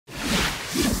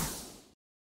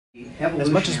As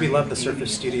much as we love the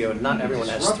Surface Studio, not everyone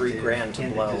has $3,000 to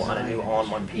blow on a new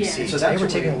all-in-one PC. So today we're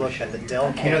taking a look at the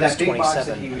Dell Canvas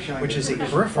 27, which is a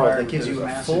peripheral that gives you a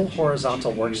full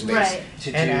horizontal workspace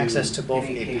and access to both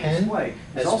a pen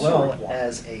as well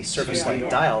as a Surface-like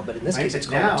dial. But in this case, it's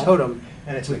called a totem,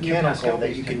 and it's mechanical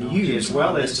that you can use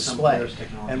on this display.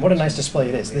 And what a nice display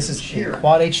it is. This is a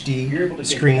Quad HD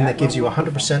screen that gives you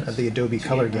 100% of the Adobe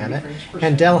color gamut.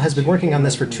 And Dell has been working on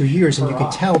this for 2 years, and you can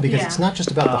tell because it's not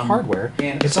just about the hardware,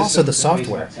 it's also the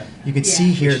software. You can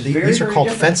see here, these are called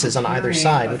fences on either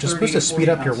side, which is supposed to speed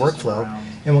up your workflow.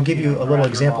 And we'll give you a little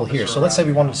example here. So let's say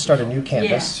we wanted to start a new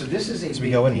canvas. So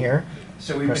we go in here,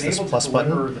 press this plus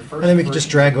button, and then we can just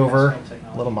drag over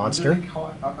a little monster,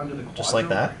 just like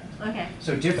that. Okay.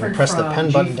 So and press the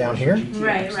pen button down here,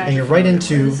 and you're right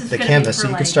into the canvas, so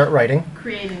you can start writing.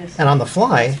 And on the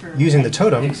fly, using the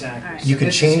totem, you can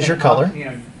change your color.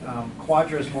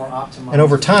 And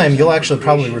over time, you'll actually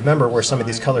probably remember where some of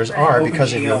these colors are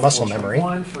because of your muscle memory.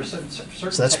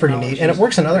 So that's pretty neat. And it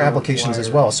works in other applications as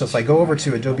well. So if I go over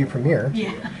to Adobe Premiere,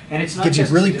 it gives you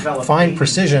really fine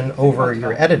precision over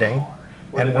your editing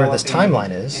and where this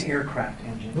timeline is.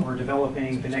 We're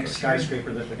developing the next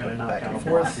skyscraper that they're going to knock down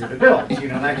forth here to build. You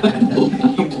know, that kind of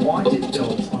thing. You want it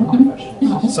built on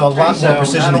professional. So a lot more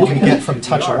precision than you can get from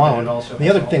touch alone. The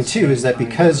other thing too is that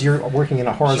because you're working in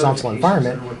a horizontal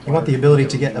environment, you want the ability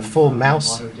to get a full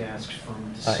mouse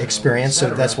experience. So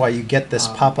that's why you get this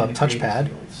pop-up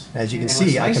touchpad. As you can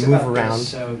see, I can move around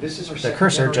the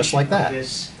cursor just like that.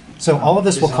 So all of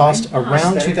this will cost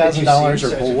around $2,000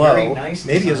 or below,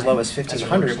 maybe as low as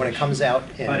 $1,500 when it comes out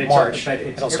in March.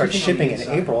 It'll start shipping in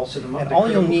April, and all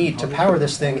you'll need to power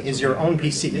this thing is your own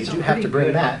PC. You do have to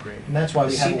bring that, and that's why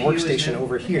we have a workstation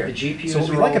over here. So what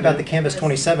we like about the Canvas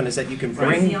 27 is that you can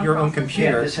bring your own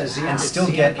computer and still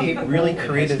get a really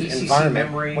creative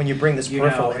environment when you bring this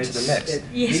peripheral into the mix.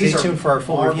 Stay tuned for our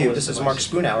full review. This is Mark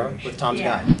Spoonhour with Tom's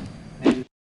Guide.